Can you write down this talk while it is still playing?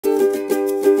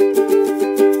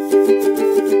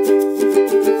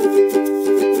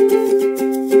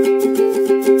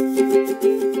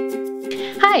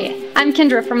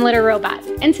Kendra from Litter Robot,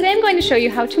 and today I'm going to show you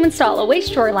how to install a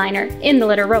waste drawer liner in the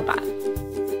Litter Robot.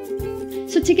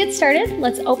 So to get started,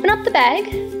 let's open up the bag,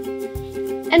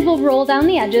 and we'll roll down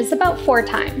the edges about 4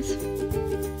 times.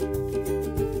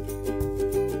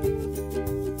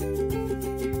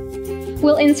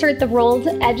 We'll insert the rolled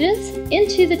edges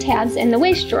into the tabs in the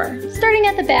waste drawer, starting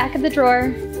at the back of the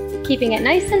drawer, keeping it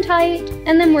nice and tight,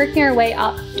 and then working our way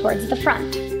up towards the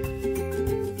front.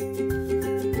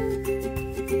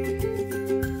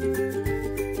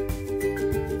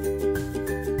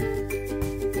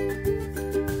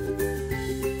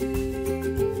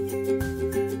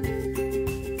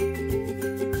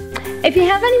 If you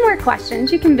have any more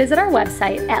questions, you can visit our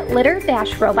website at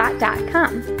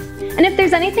litter-robot.com. And if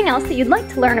there's anything else that you'd like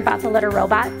to learn about the Litter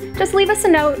Robot, just leave us a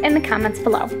note in the comments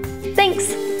below.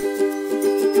 Thanks!